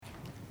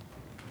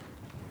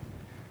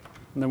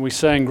And then we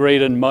sang,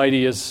 great and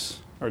mighty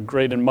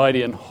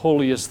and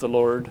holy is the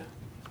Lord.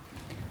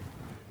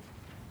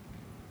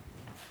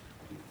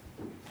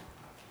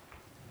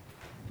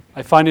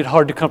 I find it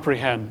hard to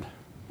comprehend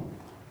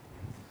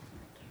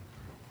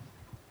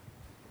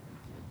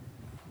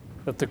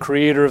that the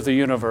Creator of the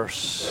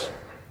universe,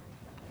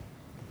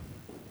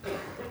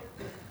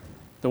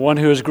 the one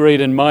who is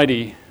great and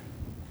mighty,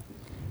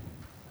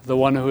 the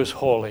one who is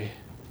holy,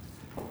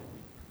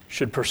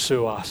 should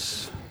pursue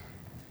us.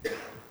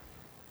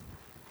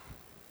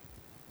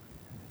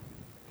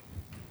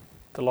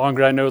 The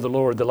longer I know the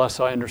Lord, the less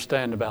I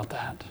understand about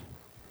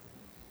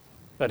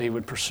that He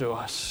would pursue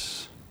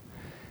us.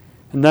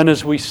 And then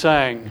as we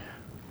sang,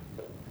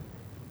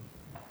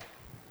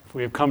 if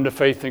we have come to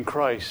faith in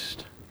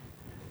Christ,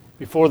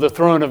 before the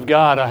throne of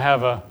God I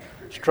have a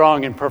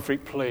strong and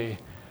perfect plea,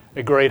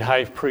 a great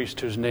high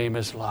priest whose name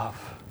is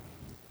love.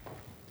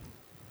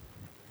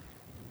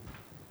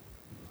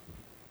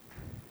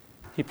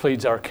 He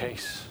pleads our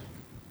case.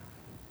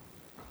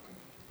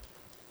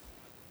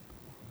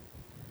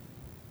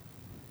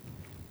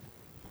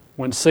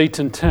 When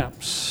Satan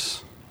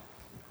tempts,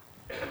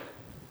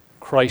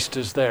 Christ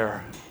is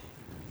there,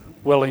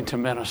 willing to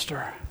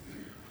minister.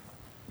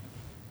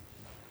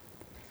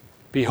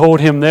 Behold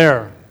Him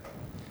there,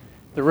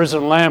 the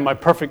risen Lamb, my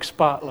perfect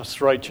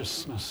spotless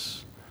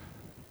righteousness,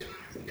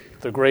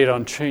 the great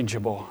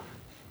unchangeable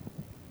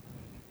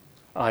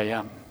I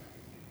am.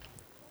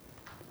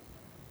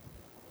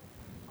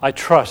 I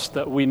trust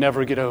that we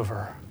never get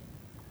over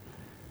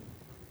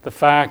the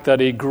fact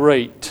that a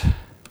great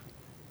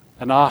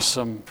and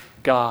awesome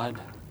God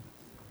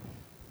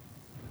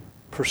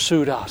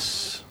pursued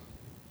us,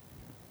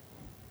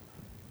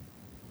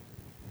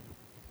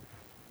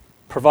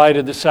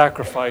 provided the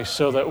sacrifice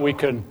so that we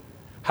could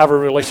have a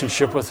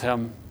relationship with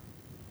Him.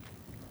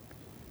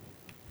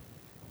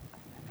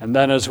 And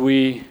then as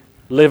we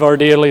live our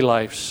daily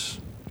lives,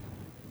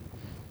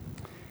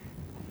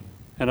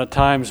 and at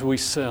times we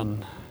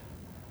sin,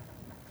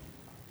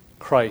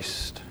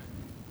 Christ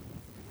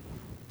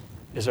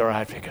is our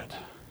advocate.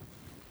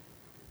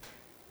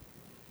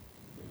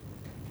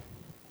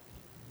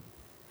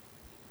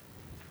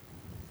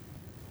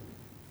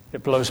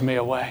 It blows me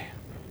away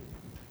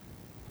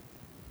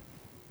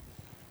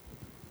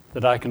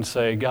that I can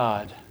say,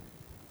 God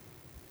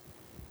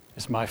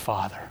is my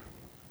Father.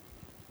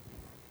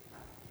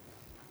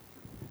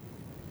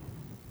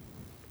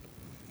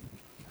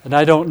 And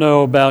I don't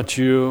know about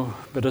you,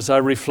 but as I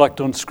reflect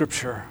on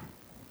Scripture,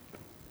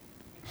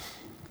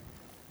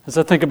 as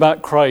I think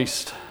about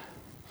Christ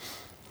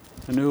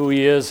and who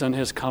He is and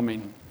His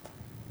coming,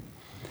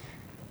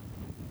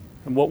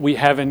 and what we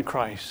have in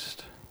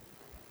Christ,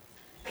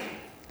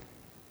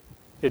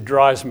 it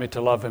drives me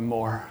to love Him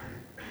more,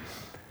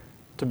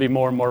 to be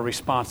more and more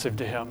responsive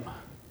to Him,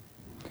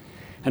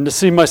 and to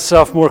see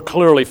myself more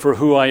clearly for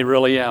who I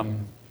really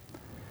am,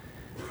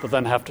 but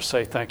then have to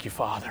say, thank you,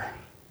 Father,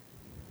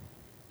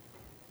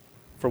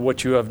 for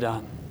what you have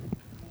done,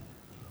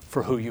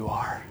 for who you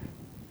are.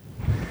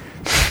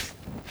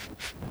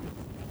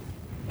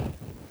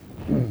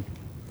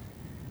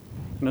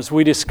 And as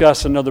we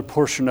discuss another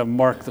portion of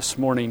Mark this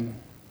morning,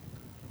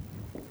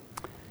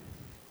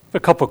 a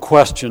couple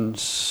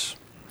questions.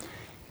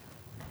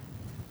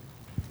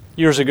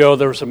 Years ago,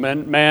 there was a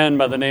man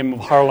by the name of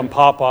Harlem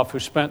Popoff who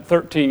spent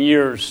 13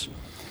 years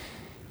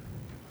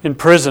in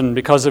prison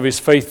because of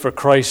his faith for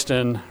Christ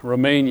in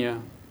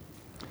Romania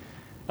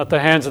at the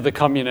hands of the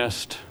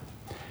communists.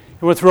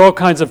 He went through all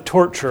kinds of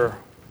torture.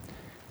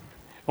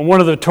 And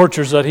one of the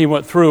tortures that he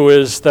went through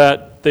is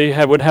that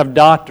they would have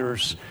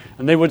doctors,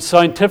 and they would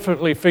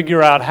scientifically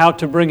figure out how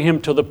to bring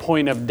him to the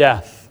point of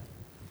death,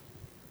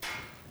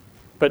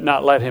 but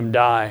not let him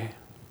die.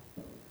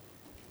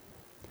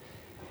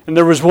 And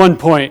there was one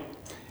point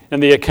in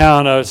the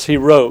account, as he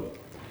wrote,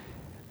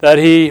 that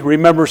he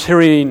remembers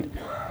hearing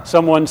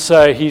someone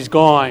say, he's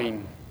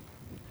gone.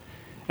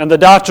 And the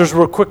doctors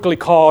were quickly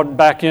called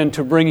back in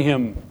to bring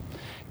him,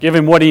 give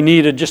him what he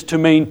needed just to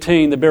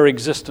maintain the bare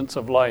existence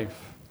of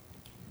life.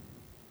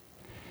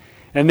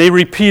 And they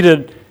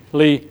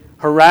repeatedly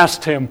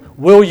harassed him,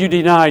 will you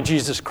deny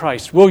Jesus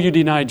Christ? Will you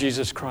deny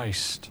Jesus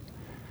Christ?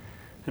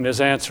 And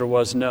his answer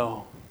was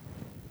no.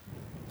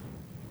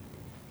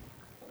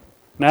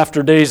 And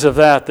after days of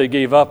that, they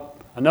gave up.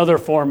 Another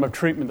form of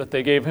treatment that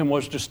they gave him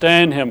was to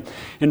stand him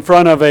in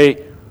front of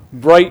a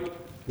bright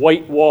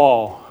white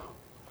wall.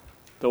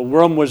 The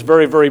room was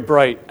very, very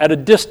bright. At a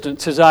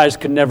distance, his eyes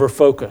could never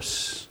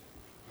focus.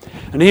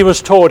 And he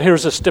was told,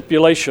 here's a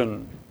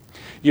stipulation.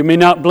 You may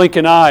not blink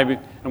an eye,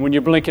 and when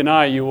you blink an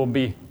eye, you will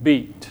be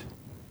beat.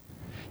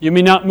 You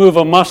may not move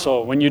a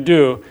muscle. When you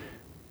do,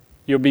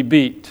 you'll be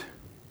beat.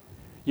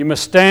 You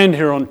must stand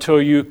here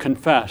until you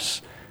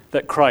confess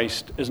that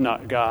Christ is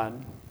not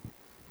God.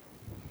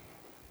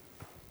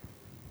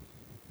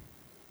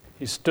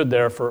 He stood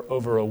there for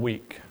over a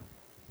week.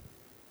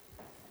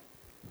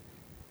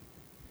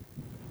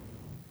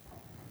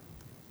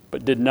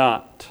 But did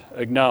not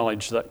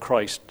acknowledge that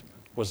Christ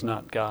was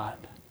not God.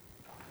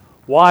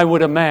 Why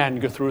would a man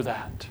go through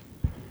that?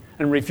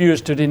 and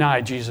refused to deny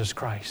Jesus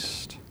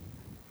Christ?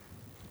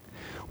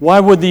 Why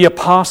would the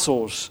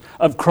apostles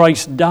of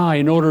Christ die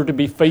in order to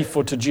be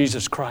faithful to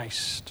Jesus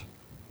Christ?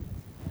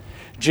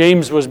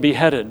 James was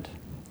beheaded.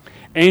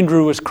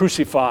 Andrew was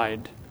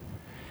crucified.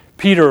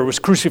 Peter was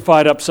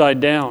crucified upside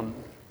down.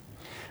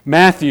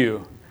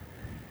 Matthew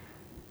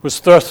was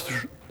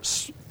thrust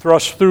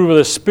through with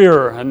a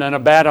spear, and then a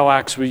battle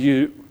axe was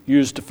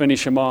used to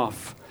finish him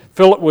off.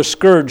 Philip was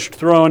scourged,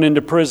 thrown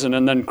into prison,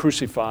 and then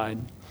crucified.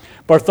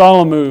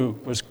 Bartholomew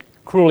was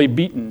cruelly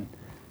beaten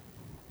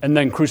and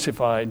then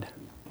crucified.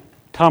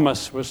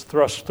 Thomas was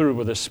thrust through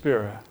with a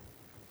spear.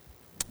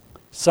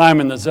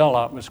 Simon the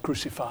Zealot was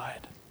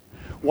crucified.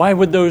 Why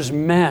would those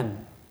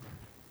men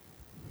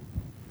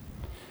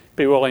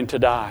be willing to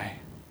die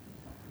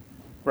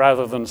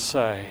rather than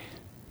say,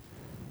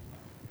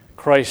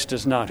 Christ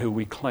is not who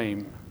we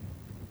claim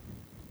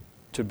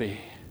to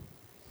be?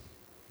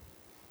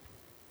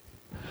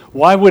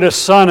 Why would a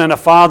son and a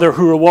father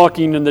who are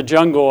walking in the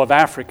jungle of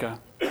Africa,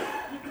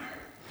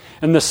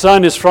 and the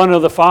son is in front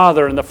of the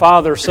father, and the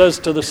father says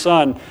to the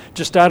son,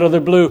 just out of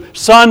the blue,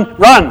 "Son,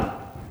 run!"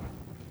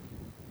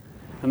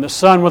 And the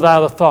son,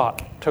 without a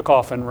thought, took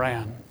off and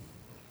ran.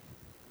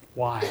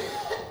 Why?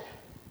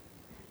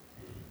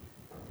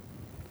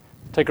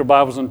 Take your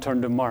Bibles and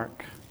turn to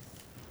Mark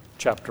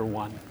chapter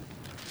 1.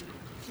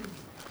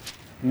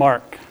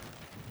 Mark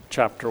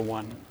chapter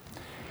 1.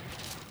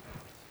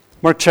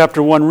 Mark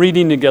chapter 1,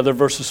 reading together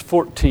verses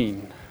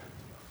 14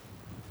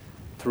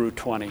 through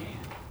 20.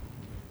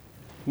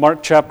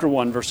 Mark chapter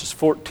 1, verses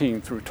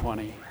 14 through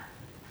 20.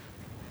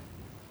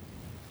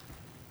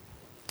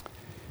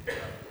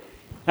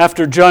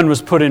 After John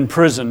was put in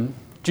prison,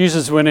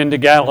 Jesus went into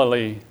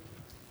Galilee,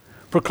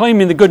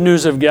 proclaiming the good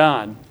news of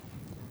God.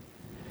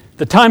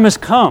 "The time has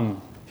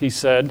come," he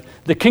said.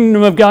 "The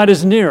kingdom of God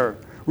is near.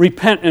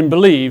 Repent and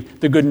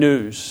believe the good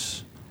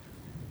news."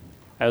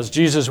 As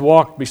Jesus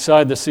walked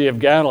beside the Sea of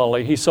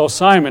Galilee, he saw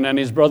Simon and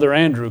his brother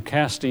Andrew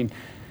casting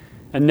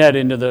a net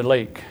into the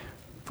lake,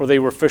 for they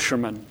were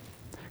fishermen.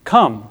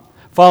 "Come,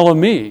 follow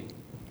me,"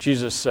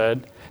 Jesus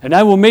said, "and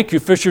I will make you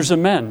fishers of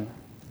men."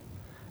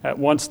 At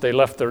once they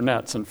left their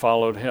nets and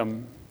followed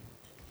him.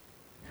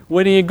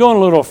 When he had gone a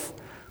little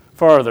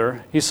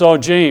farther, he saw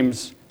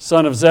James,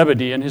 son of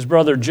Zebedee, and his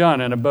brother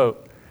John in a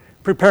boat,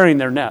 preparing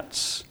their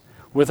nets.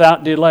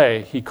 Without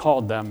delay, he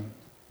called them.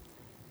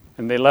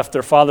 And they left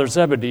their father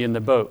Zebedee in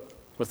the boat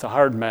with the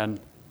hired men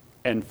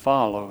and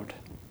followed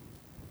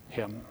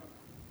him.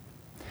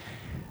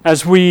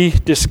 As we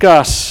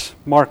discuss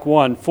Mark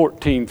 1,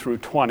 14 through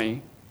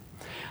 20,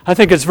 I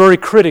think it's very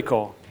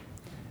critical,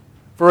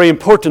 very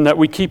important that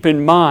we keep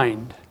in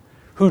mind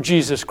who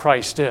Jesus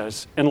Christ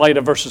is in light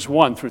of verses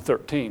 1 through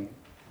 13.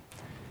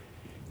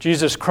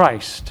 Jesus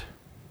Christ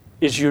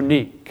is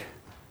unique.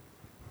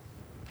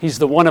 He's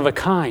the one of a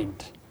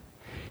kind.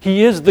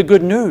 He is the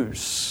good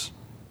news.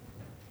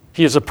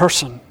 He is a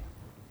person.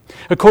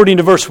 According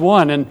to verse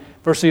 1 and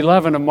verse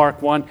 11 of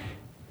Mark 1,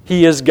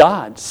 he is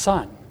God's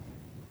Son.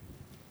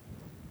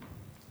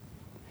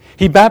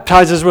 He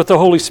baptizes with the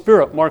Holy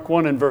Spirit, Mark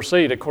 1 and verse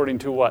 8, according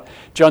to what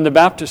John the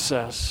Baptist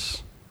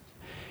says.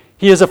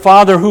 He is a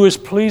Father who is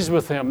pleased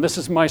with him. "This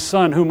is my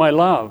Son whom I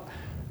love.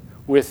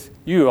 With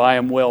you I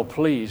am well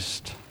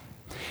pleased."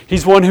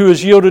 He's one who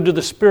is yielded to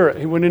the Spirit.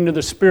 He went into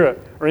the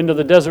Spirit, or into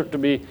the desert to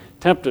be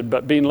tempted,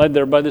 but being led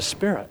there by the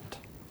Spirit.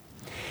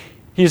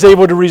 He's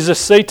able to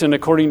resist Satan,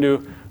 according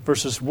to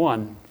verses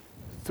 1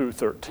 through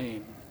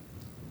 13.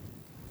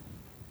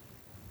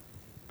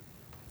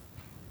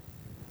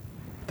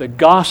 The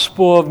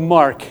Gospel of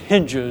Mark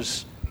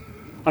hinges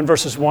on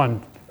verses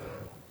 1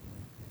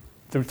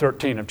 through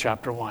 13 of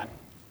chapter 1.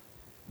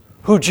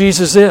 Who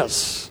Jesus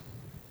is.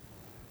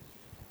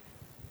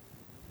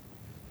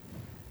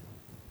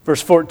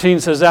 Verse 14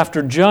 says,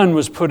 after John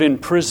was put in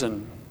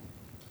prison,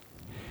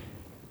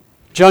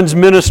 John's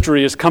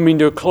ministry is coming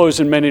to a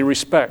close in many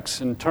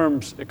respects,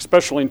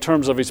 especially in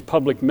terms of his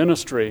public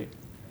ministry.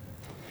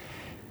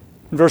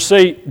 In verse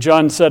 8,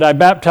 John said, "I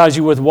baptize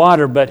you with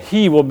water, but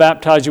he will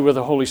baptize you with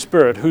the Holy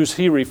Spirit." Who's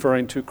he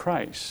referring to?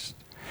 Christ.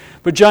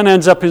 But John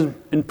ends up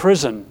in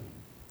prison.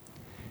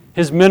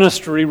 His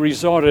ministry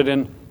resulted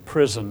in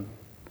prison.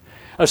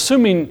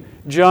 Assuming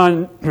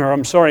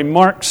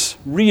Mark's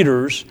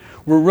readers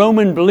were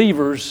Roman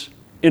believers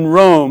in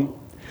Rome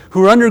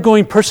who were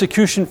undergoing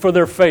persecution for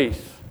their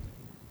faith,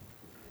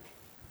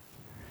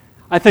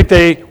 I think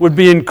they would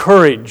be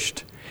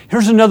encouraged.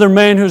 Here's another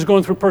man who's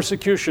going through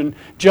persecution,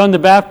 John the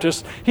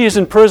Baptist. He is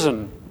in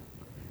prison.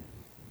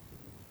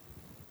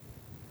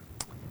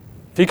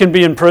 If he can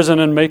be in prison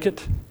and make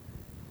it,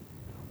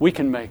 we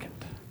can make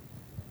it.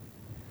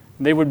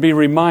 They would be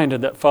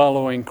reminded that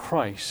following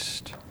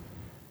Christ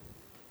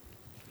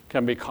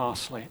can be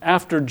costly.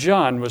 After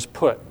John was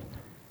put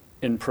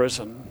in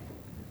prison.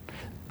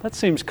 That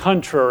seems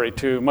contrary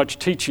to much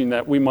teaching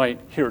that we might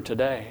hear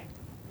today.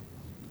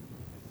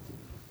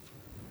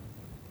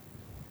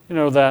 You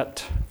know,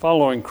 that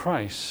following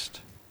Christ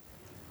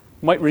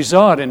might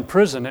result in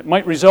prison. It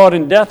might result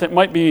in death. It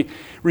might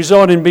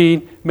result in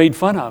being made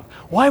fun of.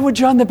 Why would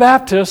John the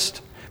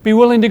Baptist be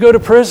willing to go to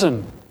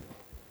prison.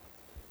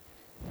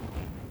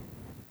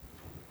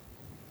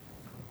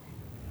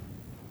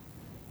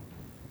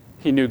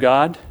 He knew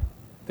God,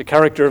 the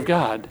character of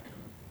God,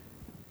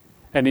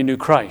 and he knew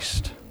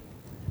Christ,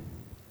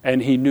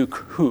 and he knew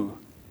who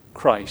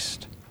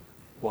Christ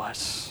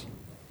was.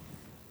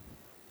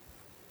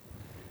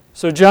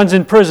 So John's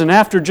in prison.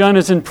 After John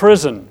is in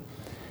prison,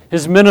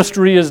 his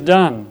ministry is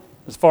done.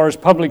 As far as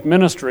public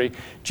ministry,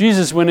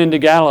 Jesus went into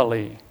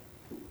Galilee.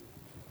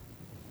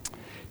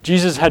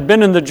 Jesus had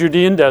been in the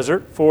Judean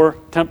desert for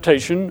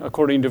temptation,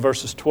 according to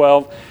verses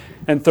 12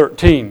 and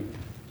 13.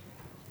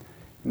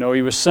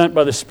 He was sent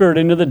by the Spirit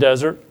into the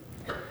desert,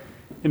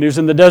 and he was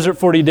in the desert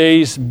 40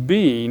 days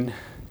being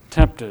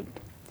tempted.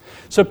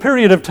 So a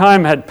period of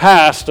time had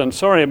passed, and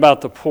sorry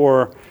about the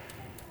poor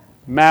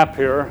map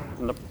here,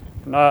 and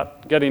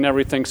not getting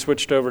everything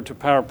switched over to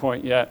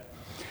PowerPoint yet.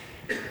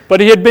 But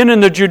he had been in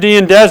the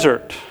Judean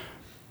desert,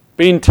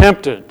 being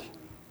tempted.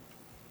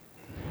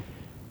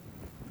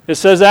 It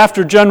says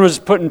after John was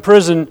put in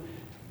prison,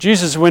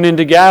 Jesus went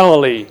into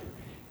Galilee.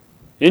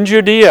 In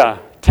Judea,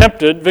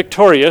 tempted,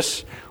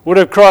 victorious, would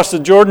have crossed the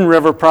Jordan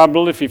River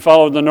probably if he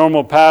followed the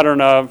normal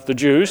pattern of the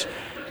Jews,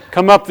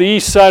 come up the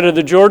east side of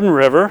the Jordan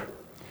River,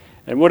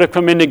 and would have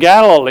come into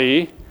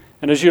Galilee,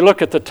 and as you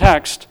look at the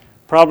text,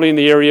 probably in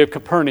the area of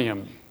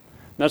Capernaum.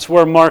 That's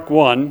where Mark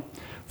 1,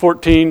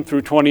 14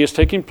 through 20 is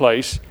taking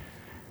place,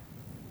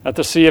 at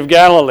the Sea of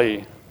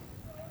Galilee,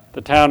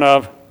 the town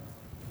of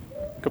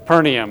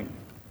Capernaum.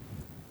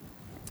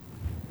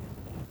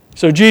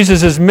 So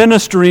Jesus is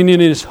ministering in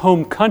his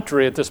home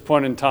country at this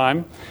point in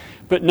time,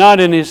 but not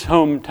in his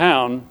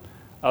hometown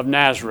of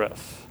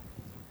Nazareth.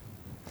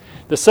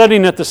 The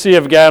setting at the Sea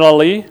of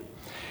Galilee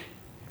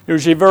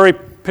is a very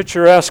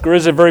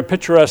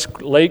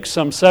picturesque lake,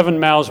 some 7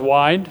 miles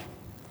wide,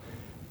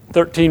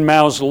 13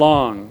 miles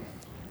long,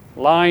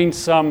 lying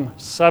some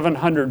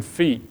 700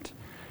 feet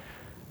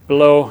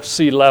below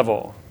sea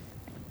level.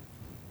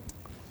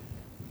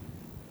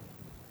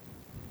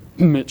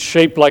 It's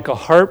shaped like a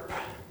harp,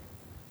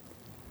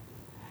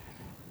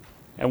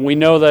 and we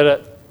know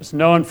that it's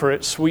known for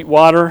its sweet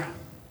water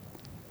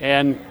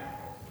and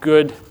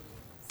good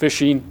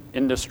fishing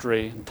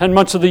industry. 10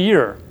 months of the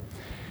year,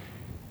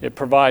 it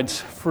provides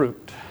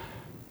fruit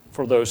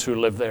for those who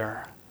live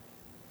there.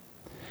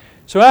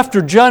 So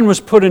after John was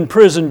put in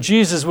prison,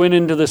 Jesus went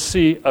into the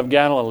Sea of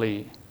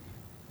Galilee.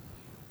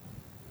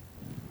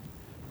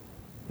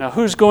 Now,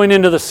 who's going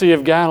into the Sea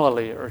of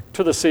Galilee, or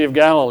to the Sea of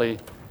Galilee?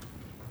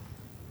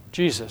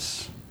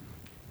 Jesus.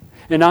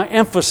 And I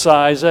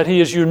emphasize that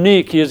he is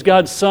unique. He is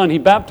God's Son. He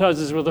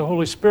baptizes with the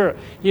Holy Spirit.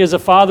 He is a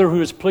Father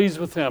who is pleased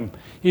with him.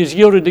 He is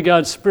yielded to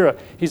God's Spirit.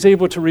 He's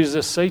able to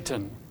resist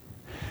Satan.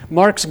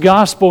 Mark's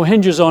gospel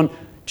hinges on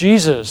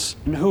Jesus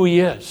and who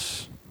he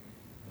is.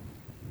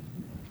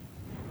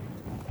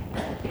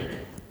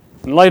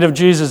 In light of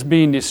Jesus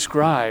being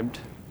described,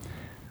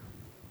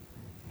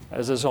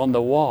 as is on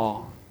the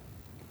wall,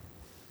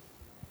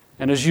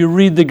 and as you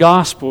read the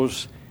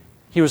Gospels,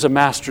 he was a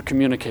master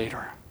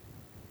communicator.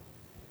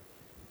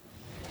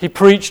 He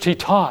preached, he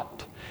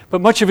taught. But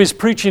much of his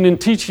preaching and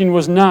teaching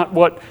was not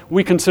what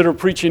we consider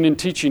preaching and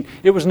teaching.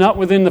 It was not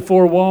within the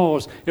 4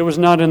 walls. It was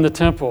not in the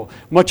temple.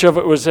 Much of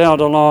it was out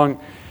along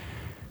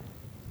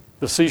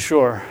the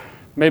seashore.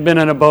 May have been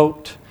in a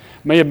boat.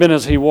 May have been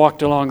as he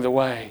walked along the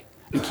way.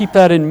 And keep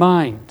that in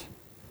mind.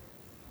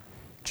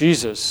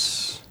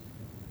 Jesus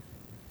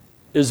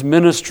is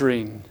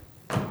ministering.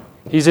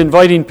 He's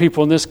inviting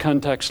people in this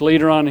context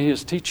later on in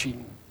his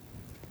teaching.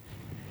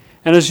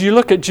 And as you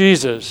look at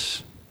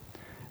Jesus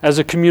as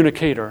a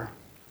communicator,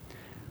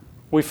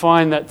 we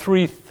find that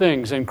 3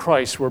 things in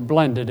Christ were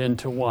blended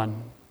into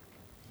one.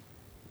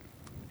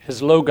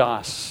 His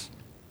logos,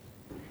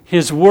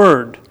 his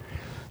word,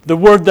 the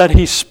word that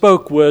he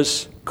spoke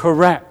was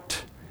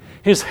correct.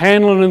 His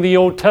handling in the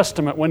Old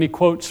Testament, when he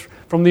quotes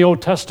from the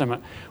Old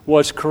Testament,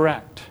 was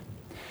correct.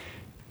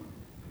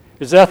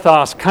 His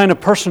ethos, kind of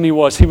person he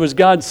was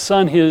God's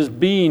Son, he is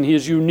being, he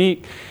is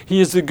unique, he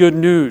is the good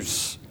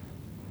news.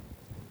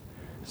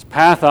 His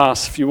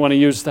pathos, if you want to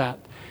use that.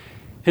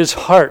 His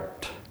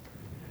heart,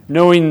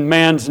 knowing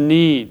man's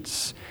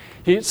needs.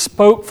 He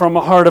spoke from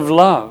a heart of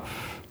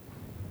love.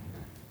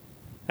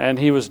 And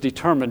he was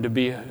determined to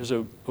be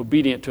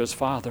obedient to his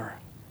Father.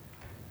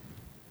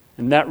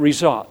 And that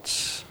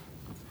results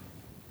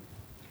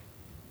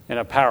in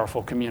a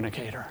powerful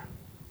communicator.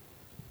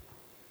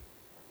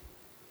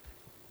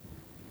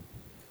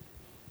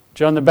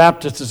 John the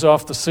Baptist is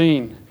off the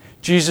scene.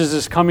 Jesus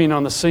is coming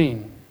on the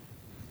scene.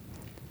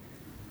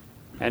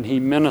 And he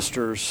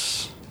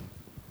ministers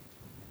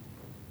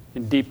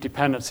in deep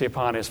dependency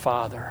upon his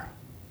Father.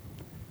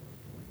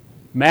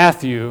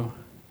 Matthew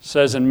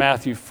says in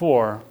Matthew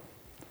 4,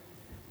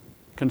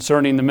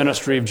 concerning the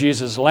ministry of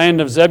Jesus, land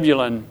of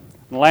Zebulun,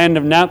 land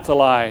of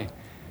Naphtali,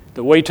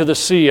 the way to the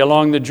sea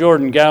along the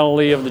Jordan,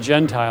 Galilee of the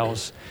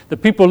Gentiles. The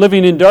people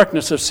living in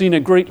darkness have seen a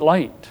great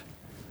light.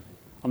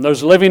 On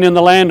those living in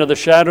the land of the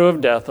shadow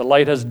of death, a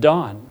light has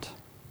dawned.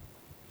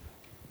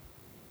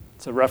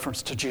 It's a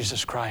reference to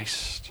Jesus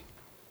Christ.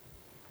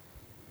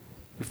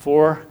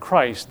 Before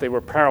Christ, they were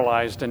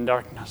paralyzed in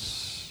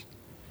darkness.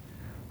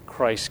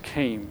 Christ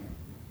came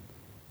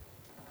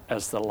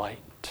as the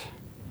light.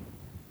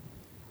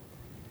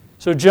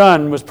 So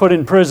John was put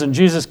in prison.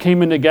 Jesus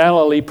came into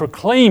Galilee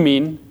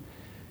proclaiming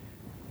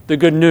the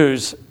good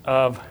news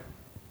of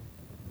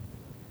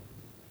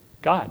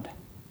God.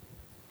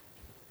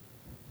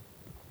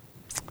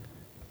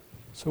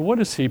 So what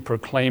is he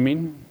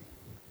proclaiming?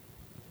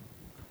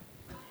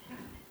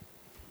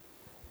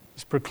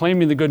 He's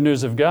proclaiming the good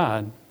news of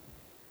God.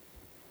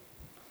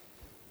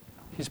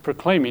 He's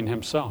proclaiming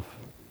himself.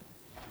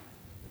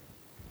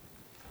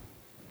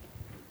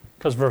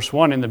 Because verse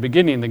 1, in the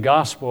beginning, the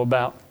gospel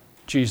about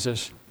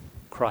Jesus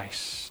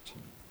Christ.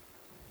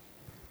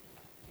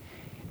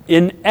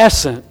 In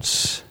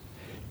essence,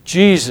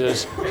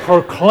 Jesus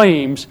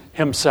proclaims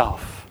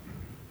himself.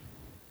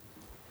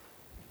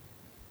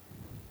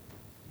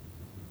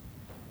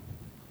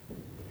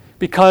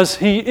 Because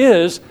he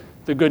is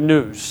the good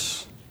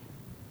news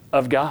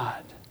of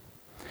God.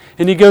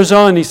 And he goes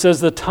on, he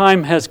says, the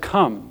time has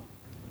come.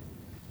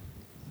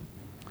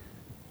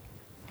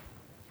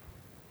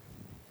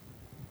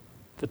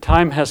 The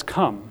time has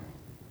come.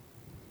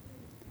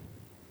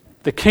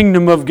 The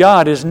kingdom of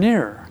God is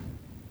near.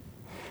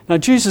 Now,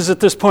 Jesus at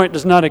this point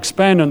does not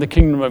expand on the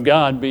kingdom of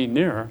God being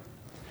near.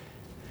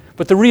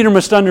 But the reader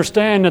must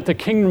understand that the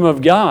kingdom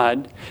of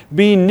God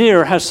being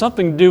near has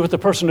something to do with the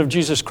person of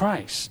Jesus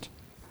Christ.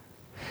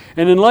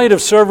 And in light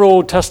of several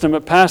Old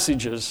Testament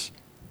passages,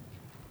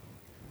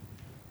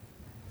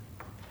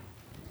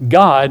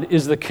 God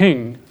is the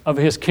king of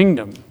his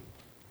kingdom.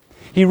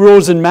 He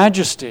rules in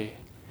majesty.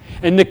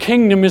 And the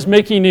kingdom is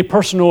making a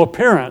personal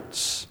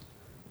appearance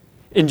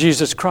in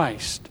Jesus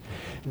Christ.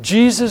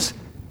 Jesus,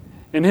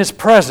 in his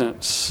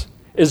presence,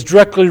 is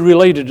directly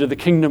related to the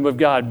kingdom of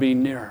God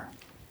being near.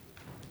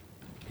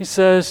 He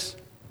says,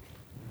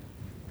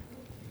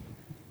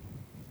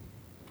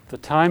 the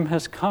time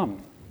has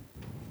come.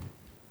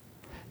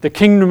 The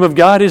kingdom of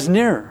God is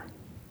near.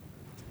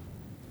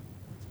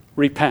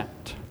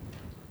 Repent.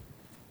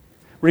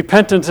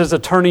 Repentance is a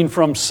turning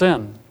from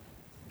sin.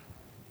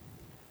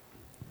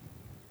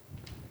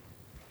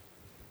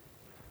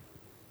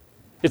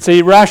 It's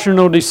a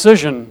rational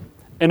decision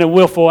and a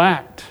willful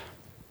act.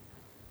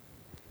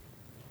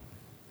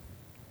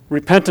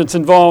 Repentance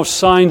involves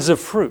signs of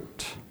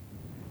fruit.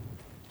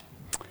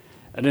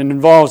 And it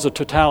involves the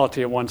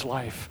totality of one's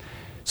life.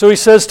 So he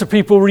says to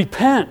people,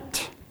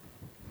 repent.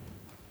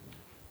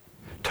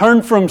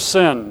 Turn from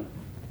sin.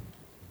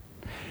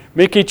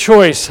 Make a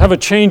choice. Have a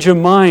change of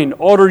mind.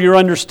 Alter your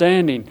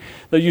understanding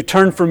that you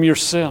turn from your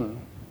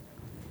sin.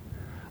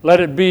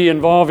 Let it be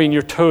involving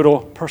your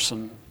total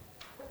person.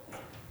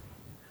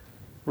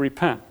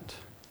 Repent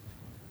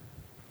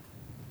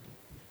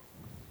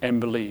and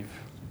believe.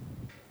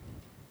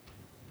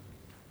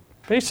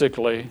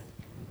 Basically,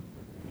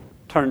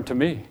 turn to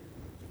me,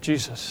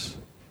 Jesus.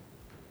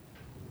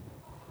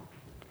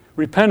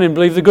 Repent and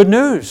believe the good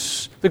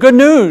news. The good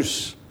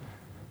news.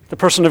 The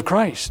person of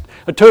Christ.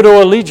 A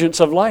total allegiance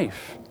of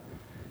life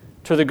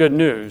to the good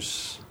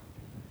news.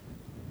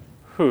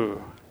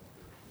 Who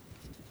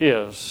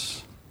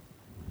is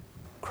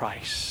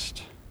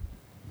Christ?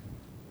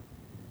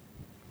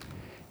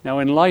 Now,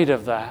 in light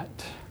of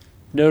that,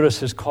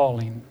 notice his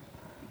calling.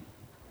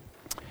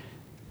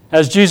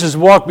 As Jesus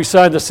walked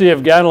beside the Sea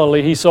of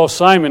Galilee, he saw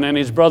Simon and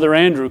his brother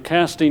Andrew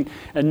casting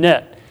a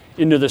net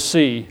into the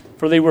sea,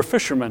 for they were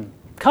fishermen.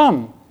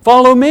 Come,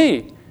 follow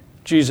me,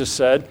 Jesus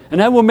said,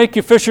 and I will make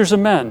you fishers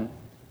of men.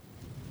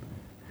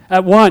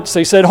 At once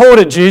they said, hold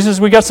it, Jesus,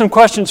 we got some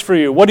questions for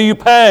you. What do you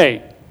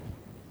pay?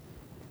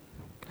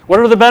 What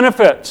are the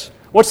benefits?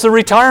 What's the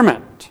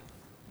retirement?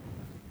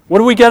 What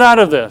do we get out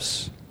of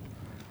this?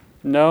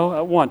 No,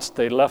 at once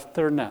they left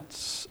their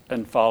nets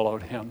and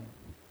followed him.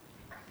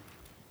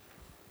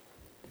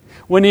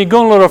 When he had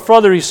gone a little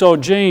further, he saw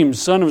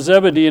James, son of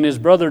Zebedee, and his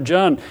brother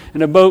John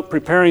in a boat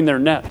preparing their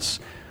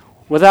nets.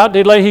 Without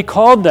delay, he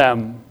called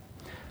them.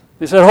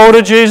 They said, hold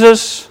it,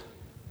 Jesus.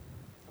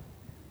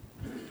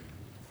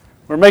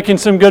 We're making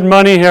some good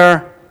money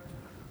here.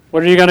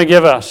 What are you going to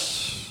give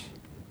us?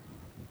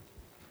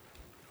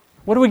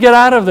 What do we get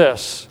out of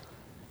this?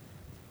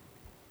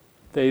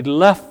 They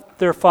left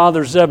their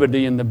father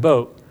Zebedee in the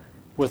boat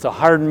with the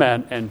hired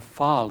men and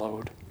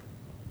followed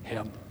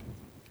him.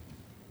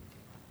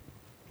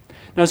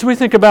 Now, as we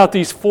think about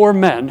these four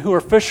men who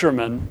are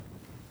fishermen,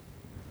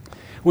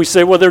 we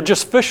say, well, they're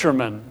just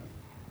fishermen.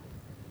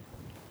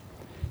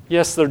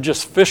 Yes, they're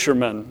just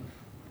fishermen.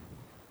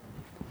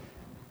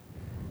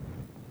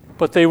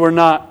 But they were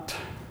not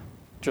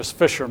just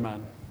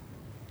fishermen,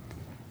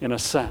 in a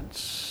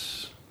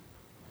sense.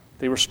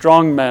 They were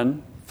strong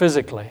men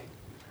physically.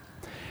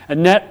 A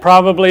net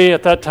probably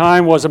at that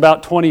time was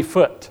about 20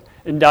 foot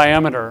in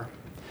diameter.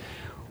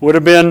 Would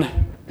have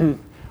been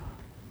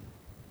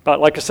about,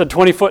 like I said,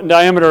 20 foot in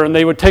diameter, and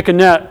they would take a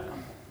net,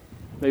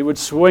 they would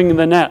swing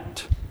the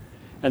net,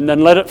 and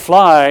then let it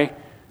fly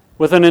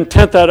with an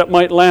intent that it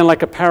might land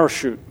like a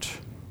parachute.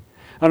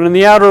 And on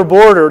the outer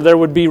border, there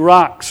would be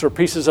rocks or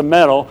pieces of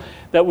metal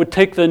that would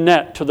take the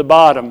net to the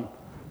bottom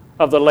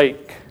of the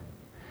lake.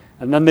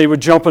 And then they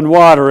would jump in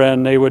water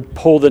and they would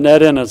pull the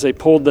net in. As they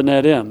pulled the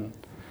net in,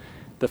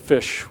 the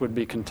fish would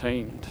be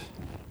contained.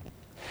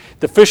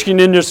 The fishing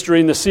industry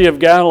in the Sea of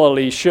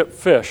Galilee shipped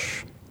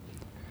fish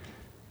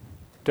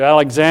to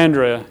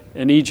Alexandria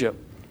in Egypt,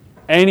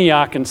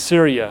 Antioch in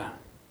Syria.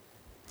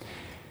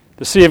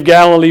 The Sea of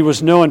Galilee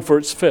was known for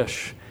its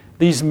fish.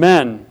 These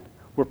men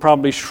were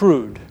probably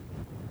shrewd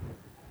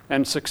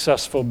and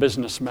successful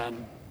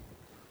businessmen.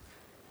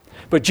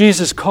 But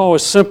Jesus' call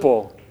is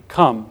simple.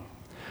 Come,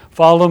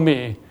 follow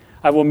me.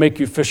 I will make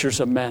you fishers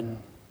of men.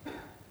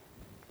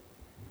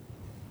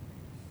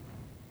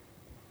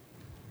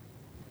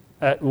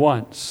 At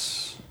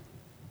once,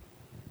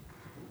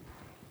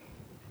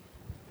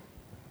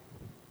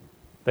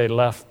 they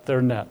left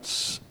their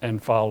nets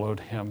and followed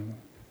him.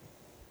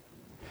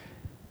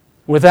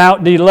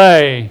 Without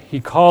delay, he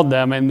called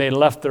them, and they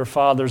left their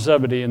father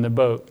Zebedee in the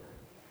boat.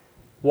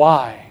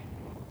 Why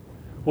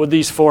would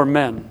these 4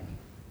 men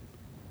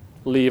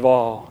leave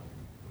all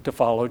to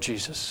follow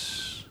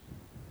Jesus?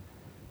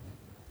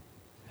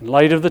 In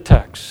light of the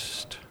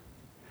text,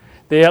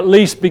 they at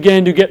least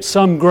began to get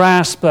some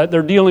grasp that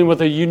they're dealing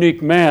with a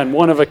unique man,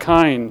 one of a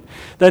kind,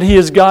 that he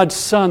is God's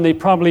son. They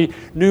probably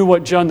knew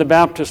what John the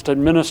Baptist had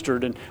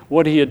ministered and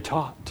what he had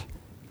taught.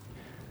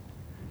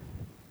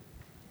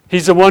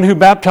 He's the one who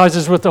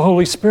baptizes with the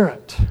Holy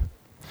Spirit.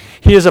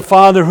 He is a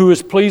father who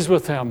is pleased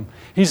with him.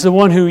 He's the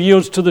one who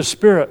yields to the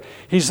Spirit.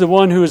 He's the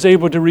one who is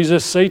able to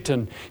resist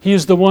Satan. He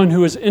is the one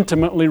who is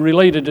intimately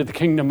related to the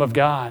kingdom of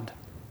God.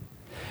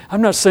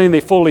 I'm not saying they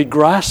fully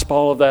grasp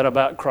all of that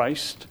about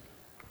Christ.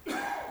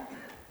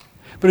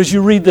 But as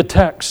you read the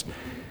text,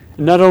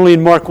 not only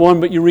in Mark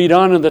 1, but you read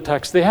on in the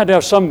text, they had to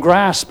have some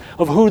grasp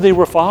of who they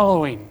were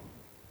following.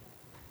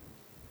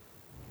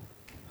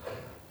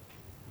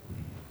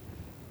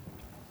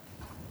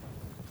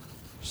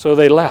 So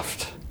they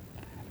left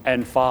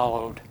and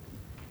followed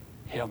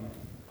him.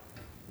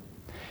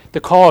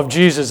 The call of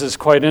Jesus is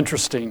quite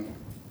interesting.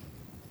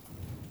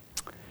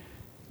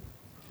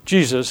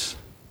 Jesus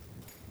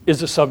is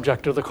the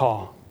subject of the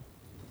call.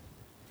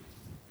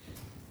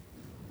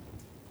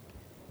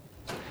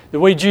 The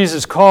way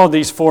Jesus called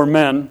these 4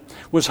 men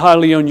was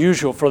highly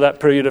unusual for that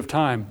period of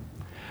time.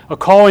 A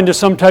call into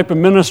some type of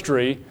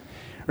ministry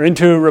or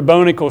into a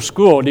rabbinical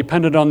school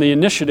depended on the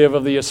initiative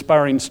of the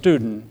aspiring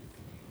student,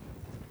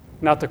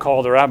 not the call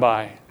of the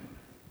rabbi.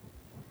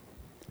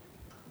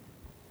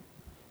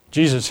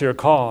 Jesus here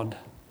called.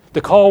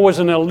 The call was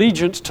an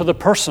allegiance to the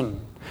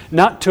person,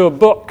 not to a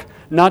book,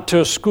 not to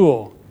a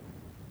school.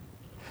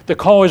 The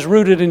call is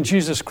rooted in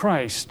Jesus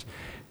Christ,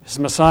 his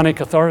Messianic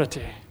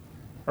authority,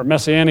 or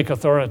Messianic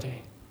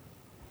authority.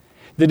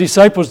 The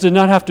disciples did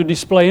not have to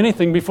display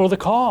anything before the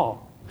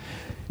call.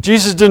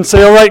 Jesus didn't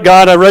say, all right,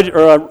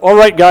 all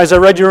right, guys, I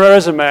read your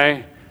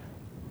resume.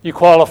 You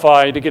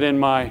qualify to get in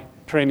my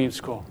training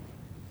school.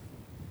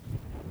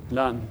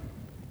 None.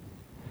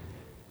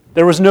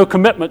 There was no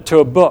commitment to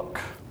a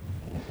book,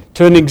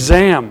 to an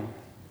exam,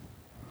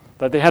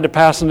 that they had to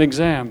pass an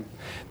exam.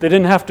 They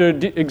didn't have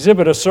to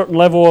exhibit a certain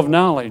level of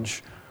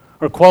knowledge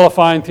or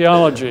qualifying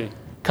theology.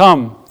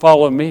 Come,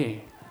 follow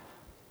me.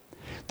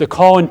 The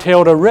call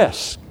entailed a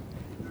risk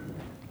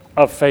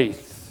of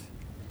faith.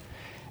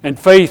 And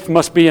faith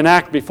must be an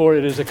act before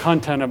it is a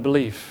content of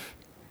belief.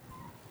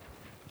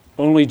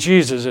 Only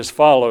Jesus is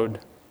followed.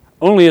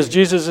 Only as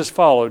Jesus is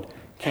followed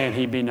can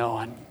he be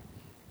known.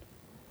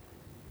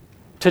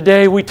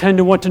 Today we tend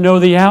to want to know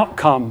the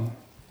outcome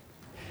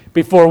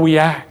before we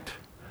act.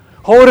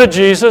 Hold it,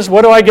 Jesus.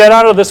 What do I get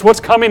out of this? What's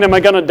coming? Am I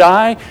going to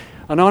die?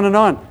 And on and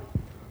on.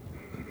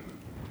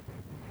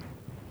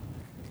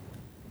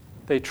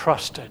 They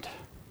trusted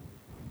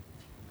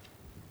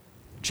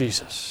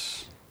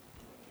Jesus.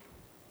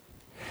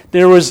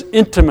 There was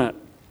intimate,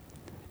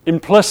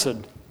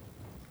 implicit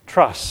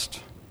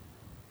trust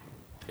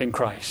in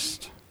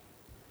Christ.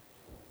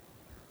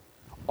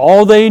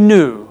 All they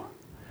knew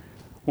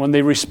when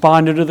they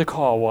responded to the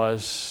call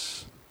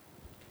was,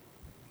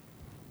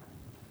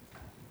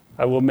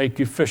 I will make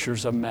you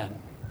fishers of men,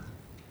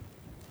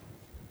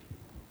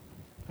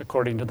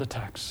 according to the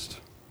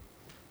text.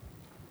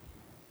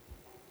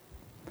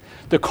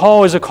 The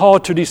call is a call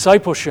to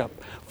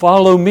discipleship.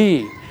 Follow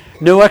me.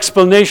 No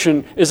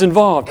explanation is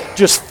involved.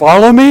 Just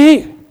follow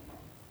me.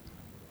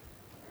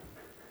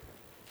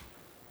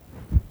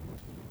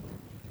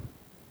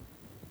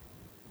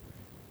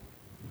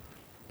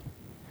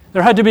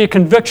 There had to be a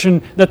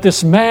conviction that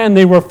this man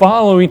they were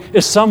following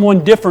is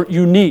someone different,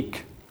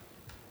 unique.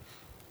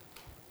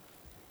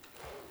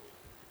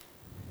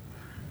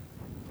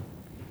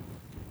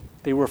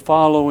 They were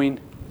following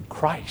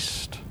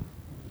Christ.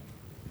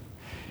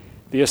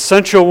 The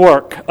essential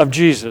work of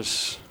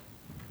Jesus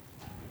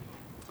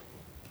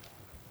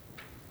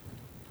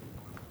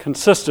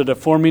consisted of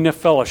forming a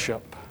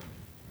fellowship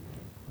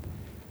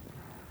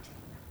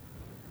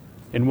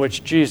in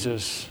which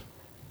Jesus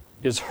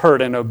is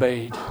heard and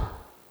obeyed.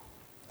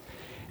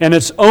 And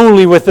it's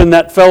only within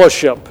that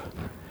fellowship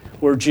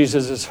where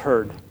Jesus is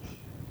heard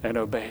and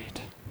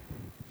obeyed.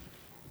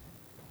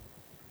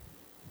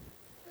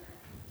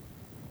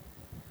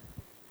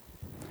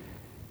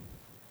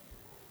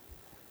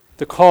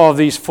 The call of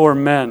these four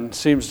men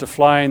seems to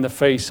fly in the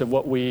face of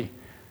what we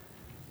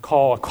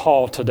call a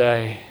call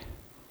today.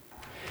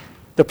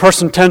 The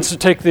person tends to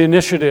take the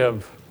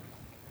initiative.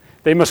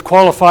 They must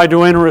qualify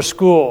to enter a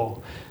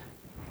school.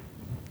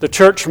 The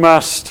church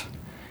must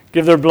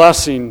give their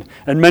blessing,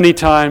 and many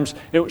times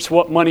it's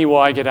what money will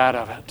I get out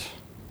of it.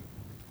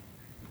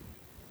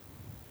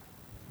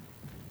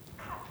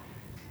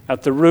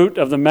 At the root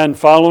of the men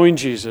following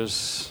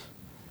Jesus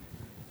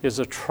is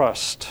a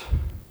trust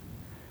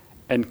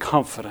and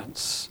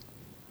confidence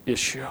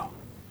issue.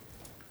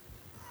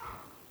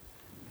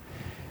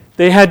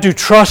 They had to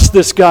trust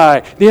this guy.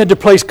 They had to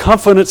place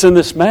confidence in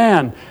this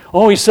man.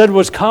 All he said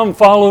was, "Come,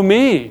 follow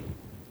me."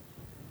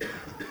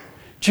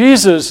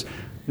 Jesus,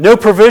 no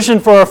provision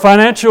for our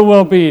financial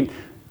well-being.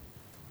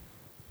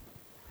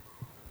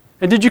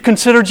 And did you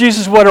consider,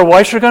 Jesus, what our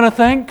wives are going to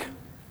think?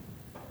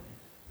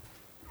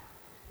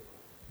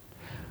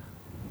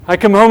 I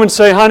come home and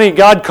say, "Honey,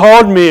 God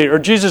called me," or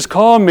 "Jesus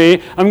called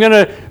me. I'm going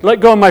to let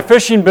go of my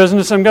fishing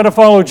business. I'm going to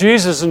follow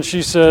Jesus." And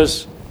she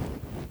says,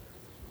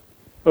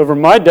 "Over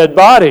my dead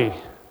body."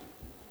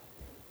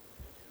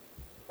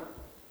 Do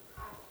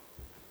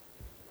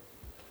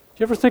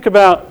you ever think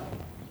about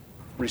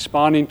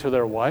responding to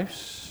their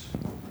wives?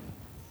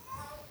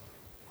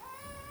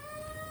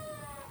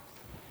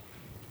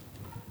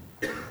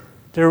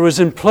 There was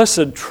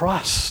implicit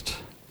trust,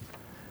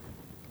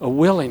 a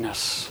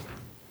willingness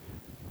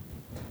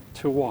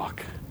to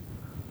walk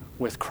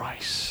with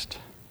Christ.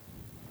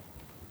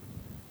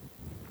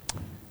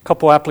 A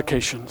couple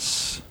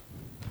applications.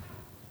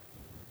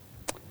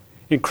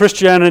 In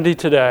Christianity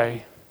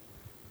today,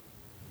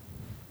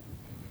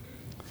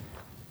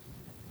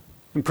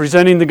 in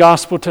presenting the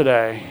gospel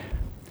today,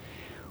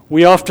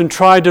 we often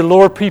try to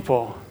lure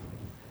people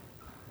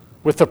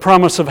with the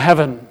promise of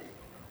heaven,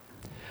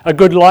 a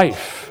good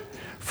life,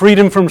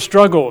 freedom from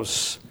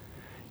struggles.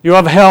 You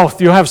have health,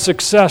 you have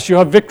success, you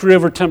have victory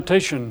over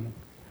temptation.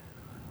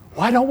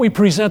 Why don't we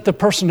present the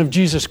person of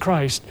Jesus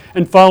Christ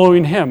and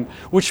following Him,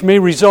 which may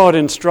result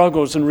in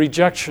struggles and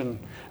rejection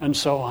and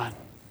so on?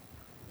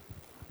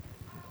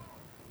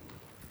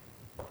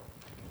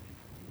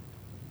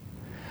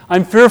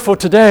 I'm fearful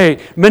today,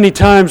 many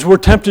times we're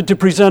tempted to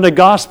present a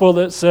gospel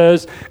that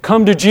says,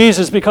 "Come to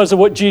Jesus because of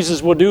what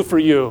Jesus will do for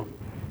you,"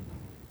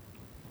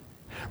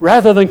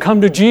 rather than come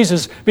to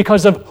Jesus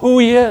because of who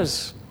He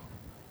is.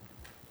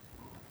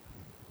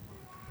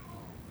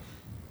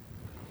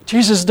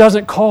 Jesus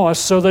doesn't call us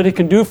so that He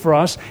can do for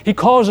us. He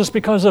calls us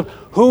because of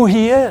who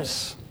He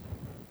is.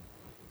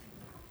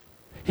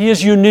 He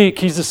is unique.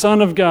 He's the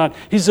Son of God.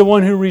 He's the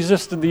one who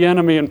resisted the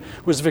enemy and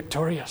was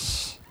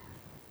victorious.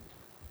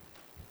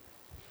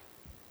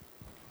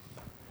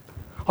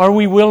 Are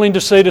we willing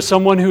to say to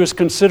someone who is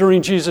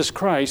considering Jesus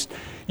Christ,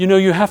 "You know,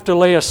 you have to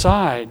lay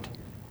aside.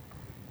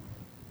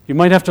 You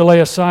might have to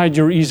lay aside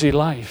your easy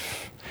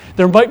life.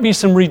 There might be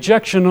some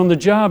rejection on the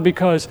job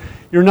because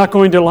you're not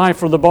going to lie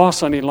for the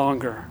boss any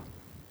longer.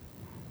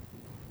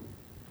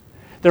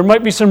 There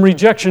might be some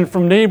rejection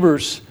from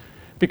neighbors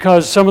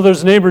because some of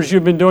those neighbors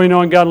you've been doing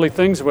ungodly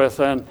things with,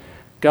 and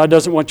God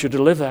doesn't want you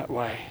to live that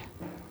way."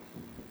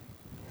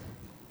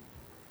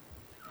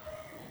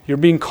 You're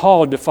being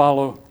called to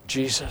follow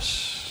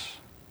Jesus.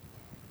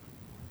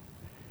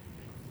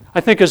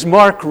 I think as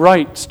Mark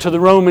writes to the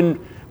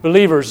Roman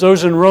believers,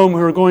 those in Rome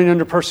who are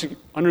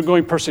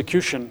undergoing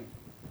persecution,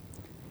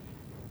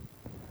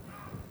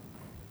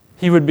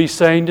 he would be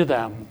saying to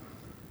them,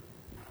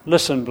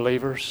 "Listen,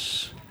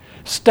 believers,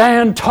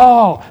 stand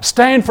tall,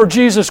 stand for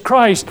Jesus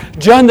Christ.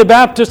 John the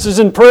Baptist is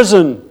in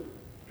prison,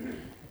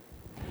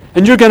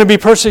 and you're going to be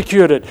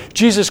persecuted.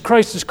 Jesus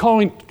Christ is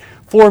calling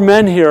four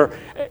men here,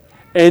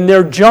 and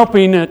they're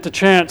jumping at the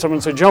chance." Someone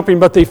say jumping,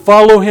 but they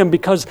follow Him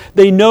because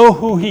they know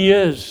who He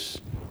is.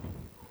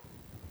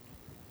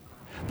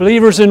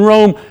 Believers in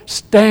Rome,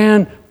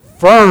 stand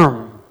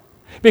firm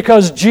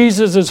because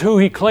Jesus is who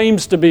He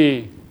claims to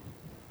be.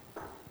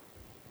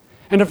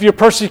 And if you're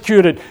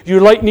persecuted, you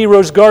light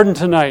Nero's garden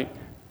tonight,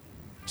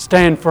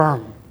 stand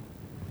firm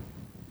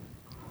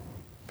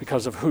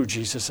because of who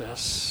Jesus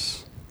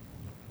is.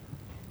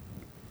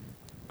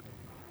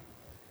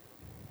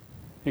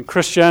 In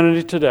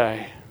Christianity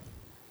today,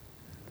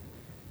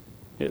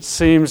 it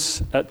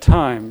seems at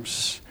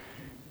times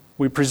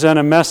we present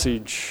a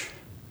message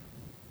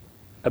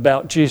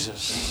about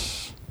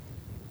Jesus,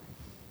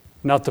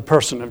 not the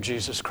person of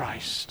Jesus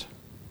Christ.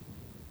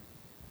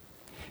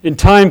 In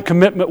time,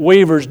 commitment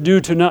wavers due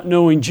to not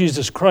knowing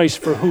Jesus Christ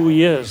for who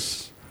He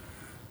is.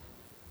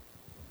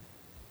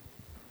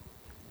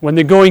 When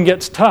the going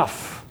gets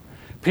tough,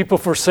 people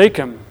forsake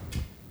Him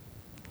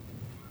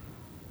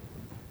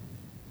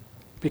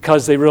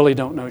because they really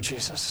don't know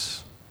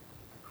Jesus.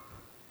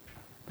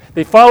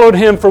 They followed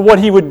Him for what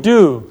He would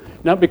do,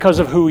 not because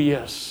of who He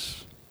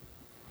is.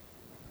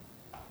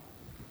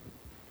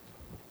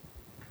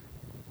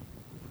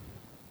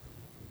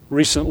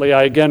 Recently,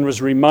 I again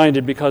was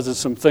reminded because of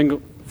some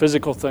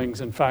physical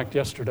things, in fact,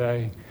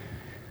 yesterday,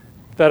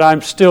 that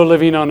I'm still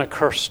living on a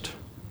cursed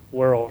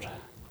world.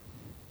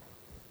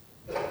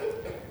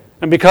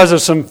 And because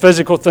of some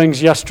physical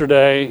things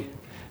yesterday,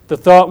 the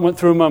thought went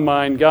through my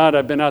mind, God,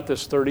 I've been at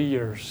this 30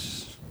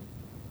 years.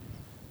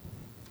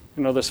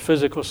 You know, this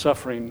physical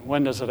suffering,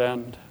 when does it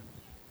end?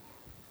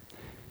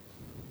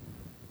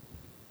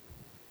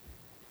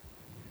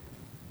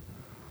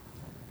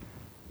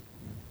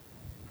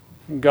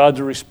 And God's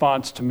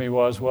response to me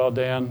was, well,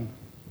 Dan,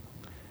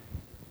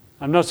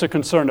 I'm not so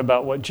concerned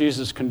about what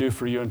Jesus can do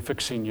for you in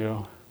fixing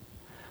you.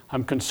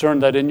 I'm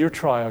concerned that in your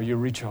trial you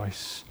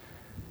rejoice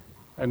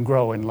and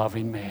grow in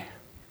loving me.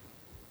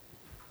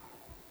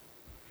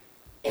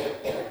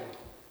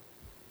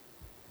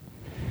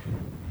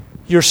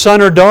 Your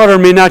son or daughter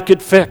may not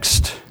get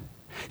fixed.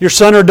 Your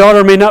son or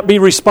daughter may not be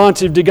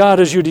responsive to God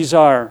as you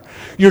desire.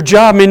 Your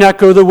job may not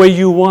go the way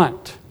you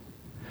want.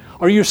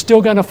 Are you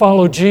still going to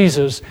follow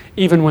Jesus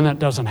even when that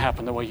doesn't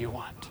happen the way you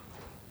want?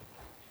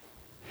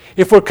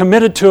 If we're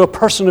committed to a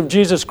person of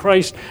Jesus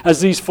Christ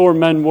as these four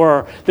men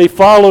were, they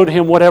followed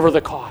him whatever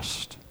the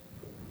cost.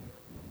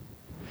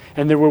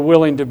 And they were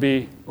willing to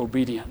be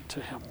obedient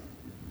to him.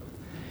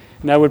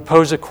 And I would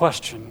pose a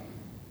question.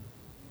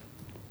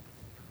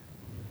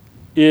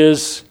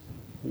 Is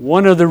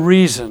one of the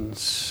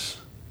reasons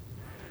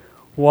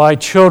why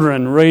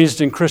children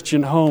raised in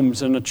Christian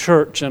homes, in a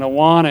church, in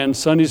Awana, and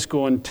Sunday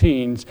school, and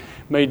teens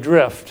may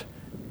drift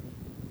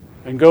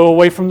and go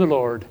away from the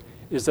Lord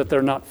is that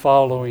they're not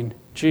following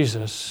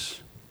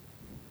Jesus.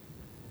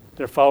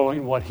 They're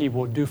following what he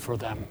will do for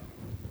them.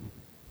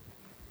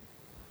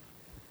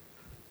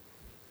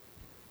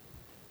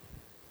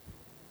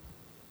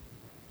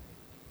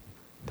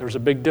 There's a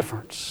big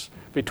difference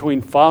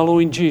between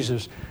following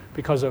Jesus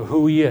because of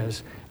who he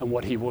is and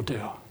what he will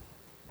do.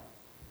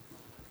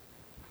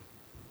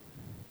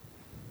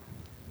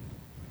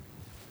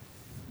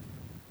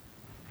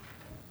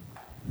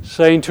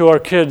 Saying to our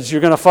kids,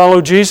 you're going to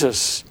follow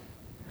Jesus.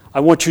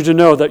 I want you to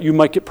know that you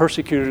might get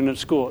persecuted in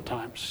school at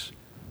times.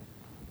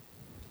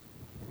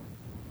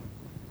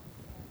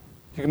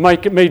 You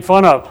might get made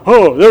fun of.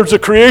 Oh, there's a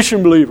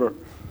creation believer.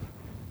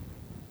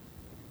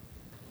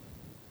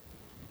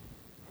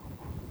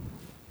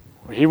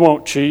 He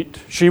won't cheat.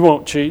 She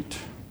won't cheat.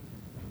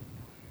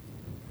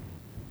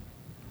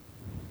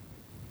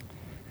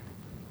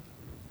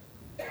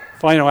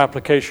 Final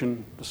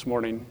application this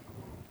morning.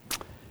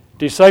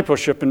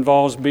 Discipleship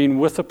involves being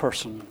with a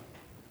person.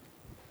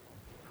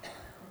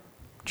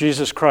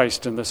 Jesus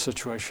Christ in this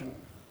situation.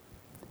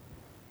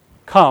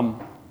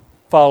 Come,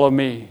 follow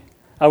me.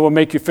 I will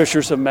make you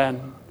fishers of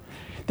men.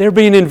 They're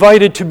being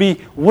invited to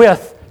be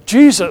with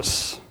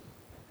Jesus.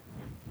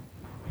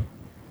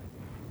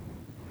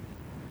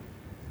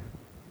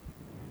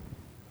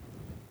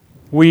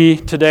 We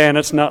today, and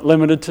it's not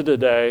limited to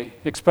today,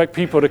 expect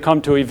people to come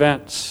to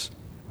events,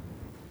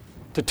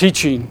 to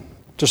teaching,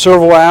 to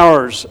several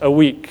hours a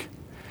week,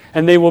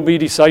 and they will be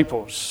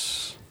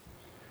disciples.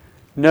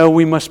 No,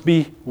 we must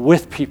be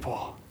with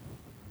people.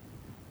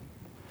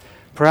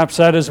 Perhaps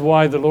that is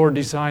why the Lord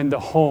designed the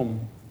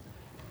home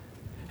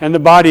and the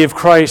body of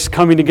Christ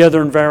coming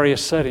together in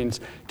various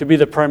settings to be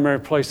the primary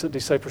place that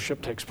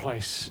discipleship takes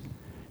place.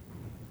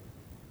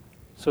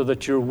 So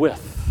that you're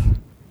with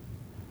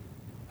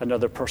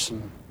another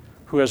person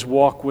who has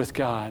walked with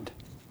God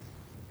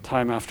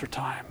time after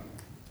time.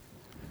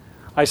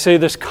 I say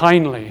this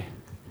kindly,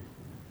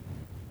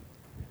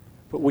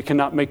 but we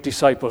cannot make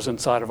disciples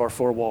inside of our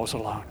four walls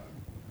alone.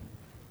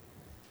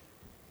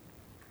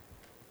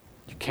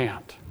 You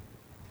can't.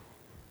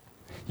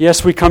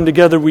 Yes, we come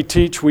together, we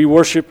teach, we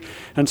worship,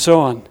 and so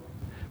on,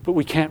 but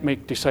we can't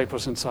make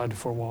disciples inside the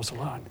four walls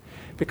alone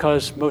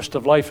because most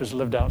of life is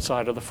lived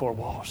outside of the four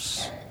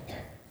walls.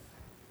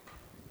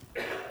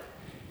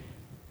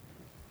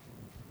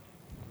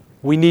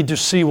 We need to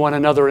see one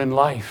another in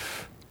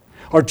life.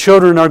 Our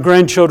children, our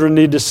grandchildren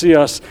need to see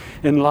us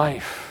in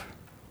life.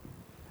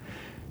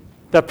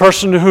 That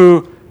person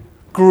who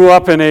grew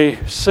up in a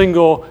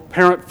single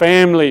parent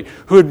family,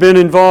 who had been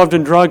involved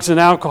in drugs and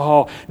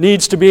alcohol,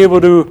 needs to be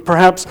able to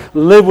perhaps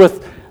live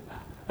with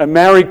a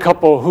married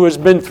couple who has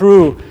been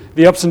through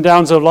the ups and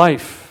downs of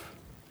life.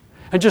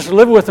 And just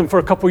live with them for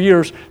a couple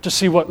years to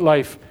see what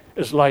life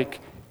is like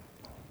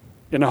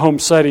in a home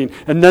setting.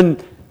 And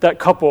then that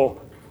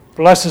couple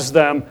blesses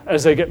them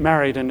as they get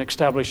married and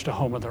establish a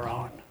home of their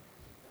own.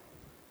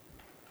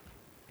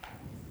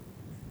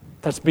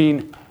 That's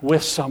being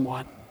with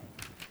someone.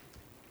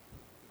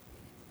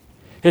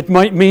 It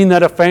might mean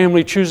that a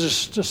family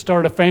chooses to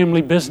start a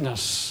family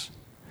business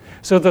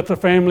so that the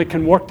family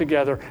can work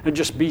together and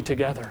just be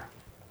together.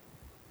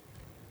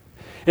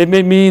 It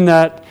may mean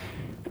that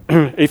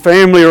a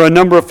family or a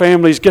number of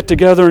families get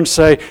together and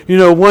say,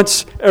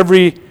 once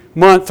every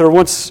month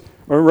or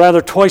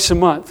rather twice a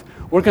month,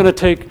 we're going to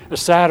take a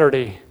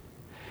Saturday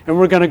and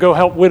we're going to go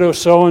help widow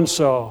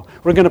so-and-so.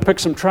 We're going to pick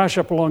some trash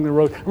up along the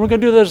road. And we're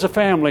going to do that as a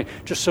family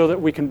just so that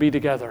we can be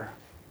together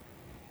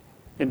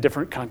in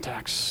different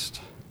contexts.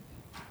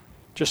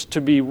 Just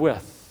to be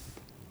with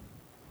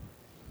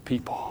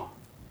people.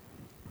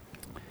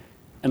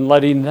 And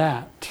letting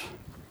that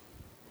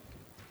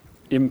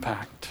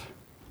impact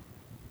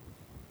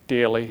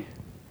daily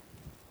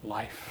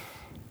life.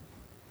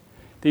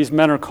 These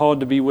men are called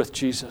to be with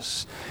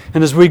Jesus.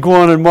 And as we go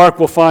on in Mark,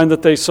 we'll find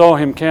that they saw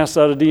him cast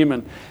out a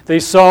demon. They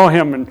saw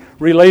him and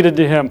related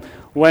to him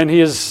when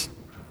he is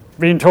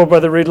being told by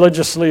the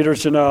religious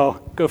leaders,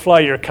 go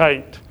fly your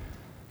kite.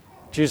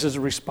 Jesus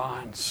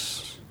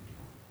responds.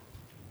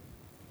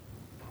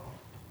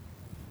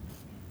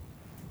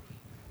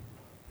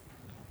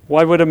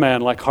 Why would a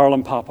man like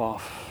Harlem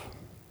Popoff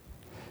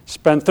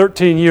spend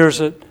 13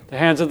 years at the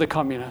hands of the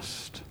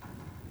communist?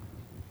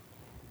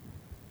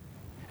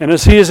 And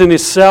as he is in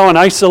his cell in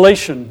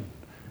isolation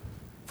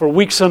for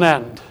weeks on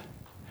end,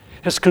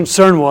 his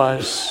concern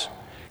was,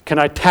 can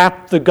I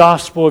tap the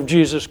gospel of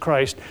Jesus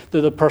Christ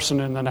to the person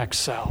in the next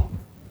cell?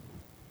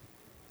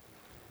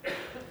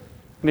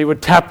 And he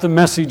would tap the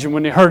message, and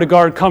when they heard a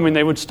guard coming,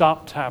 they would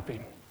stop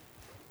tapping.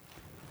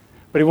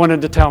 But he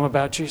wanted to tell them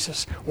about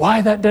Jesus.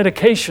 Why that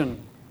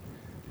dedication?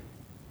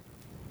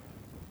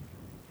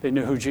 He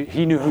knew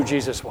who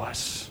Jesus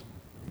was.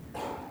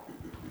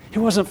 He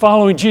wasn't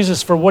following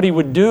Jesus for what he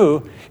would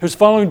do. He was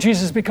following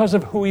Jesus because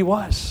of who he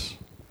was.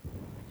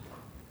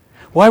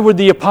 Why would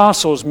the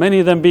apostles, many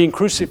of them being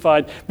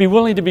crucified, be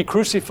willing to be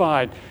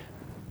crucified?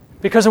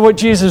 Because of what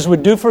Jesus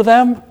would do for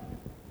them?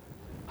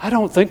 I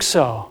don't think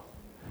so.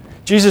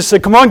 Jesus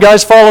said, come on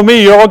guys, follow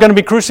me. You're all going to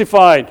be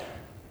crucified.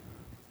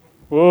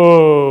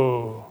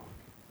 Whoa.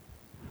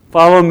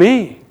 Follow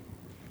me.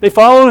 They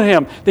followed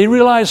him. They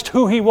realized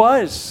who he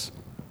was.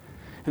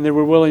 And they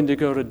were willing to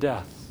go to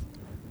death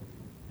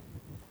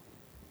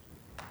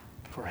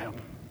for him.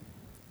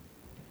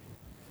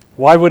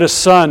 Why would a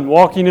son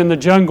walking in the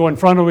jungle in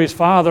front of his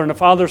father, and the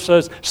father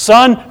says,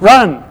 son,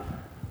 run?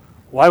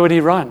 Why would he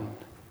run?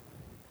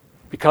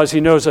 Because he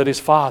knows that his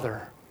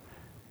father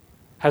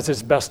has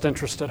his best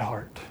interest at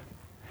heart.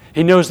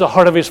 He knows the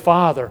heart of his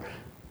father,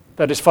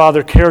 that his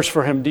father cares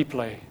for him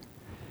deeply.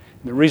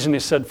 And the reason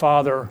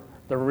the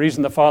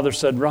reason the father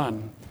said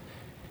run,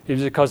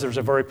 is because there's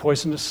a very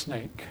poisonous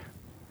snake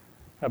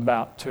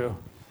about to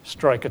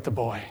strike at the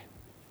boy.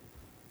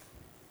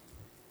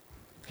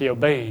 He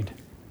obeyed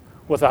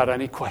without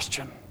any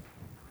question.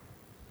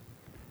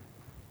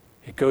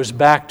 It goes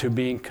back to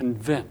being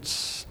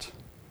convinced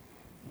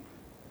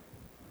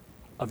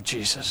of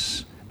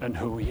Jesus and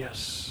who he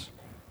is.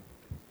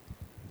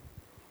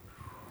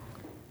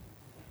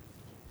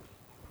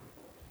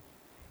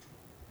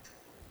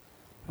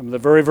 I'm of the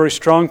very, very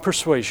strong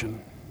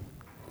persuasion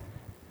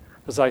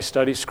as I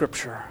study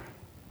Scripture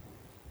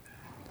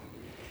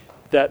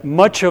that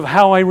much of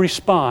how I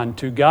respond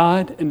to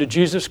God and to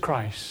Jesus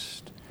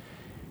Christ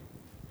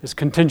is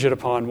contingent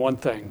upon one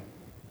thing.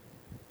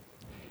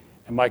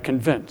 Am I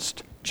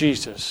convinced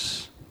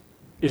Jesus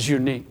is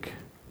unique?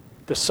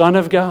 The Son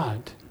of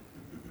God,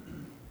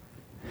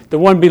 the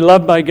one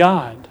beloved by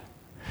God,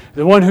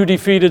 the one who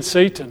defeated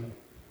Satan,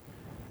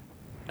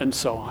 and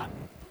so on.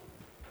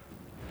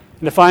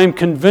 And if I am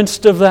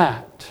convinced of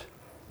that,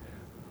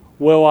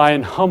 will I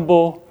in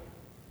humble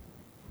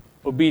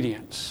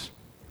obedience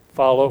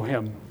follow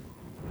him?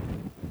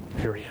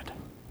 Period.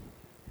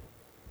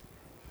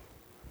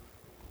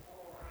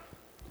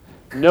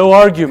 No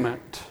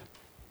argument.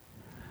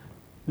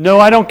 No,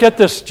 I don't get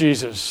this,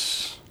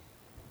 Jesus.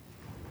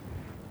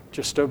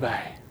 Just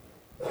obey.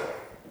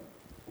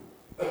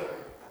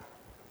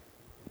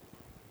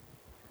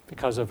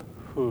 Because of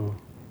who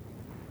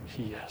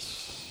he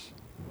is.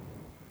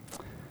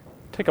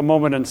 Take a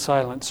moment in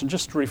silence and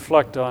just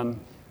reflect on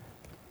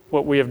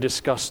what we have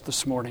discussed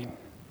this morning.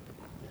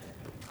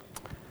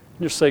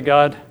 Just say,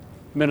 God,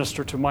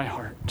 minister to my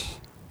heart.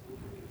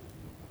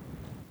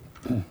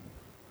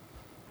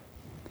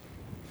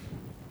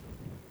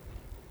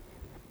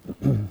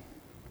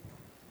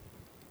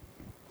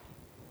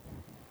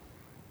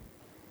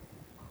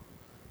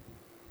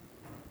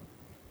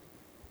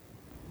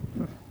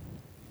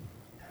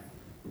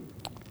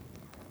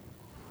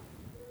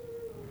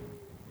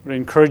 I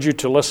encourage you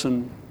to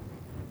listen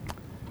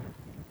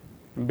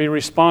and be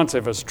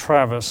responsive as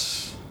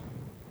Travis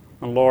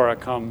and Laura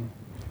come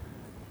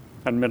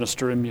and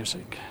minister in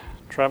music.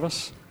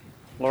 Travis,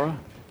 Laura?